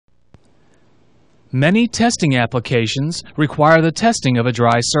Many testing applications require the testing of a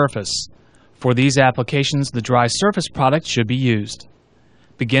dry surface. For these applications, the dry surface product should be used.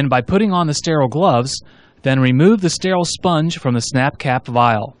 Begin by putting on the sterile gloves, then remove the sterile sponge from the snap cap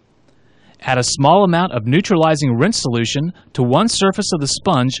vial. Add a small amount of neutralizing rinse solution to one surface of the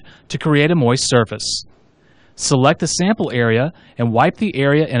sponge to create a moist surface. Select the sample area and wipe the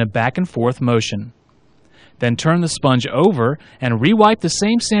area in a back and forth motion. Then turn the sponge over and re-wipe the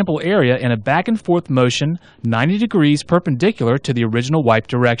same sample area in a back and forth motion 90 degrees perpendicular to the original wipe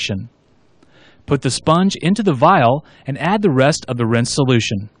direction. Put the sponge into the vial and add the rest of the rinse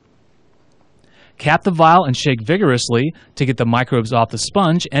solution. Cap the vial and shake vigorously to get the microbes off the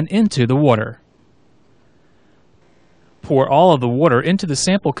sponge and into the water. Pour all of the water into the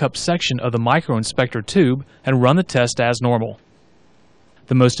sample cup section of the microinspector tube and run the test as normal.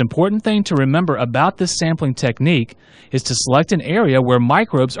 The most important thing to remember about this sampling technique is to select an area where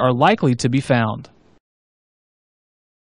microbes are likely to be found.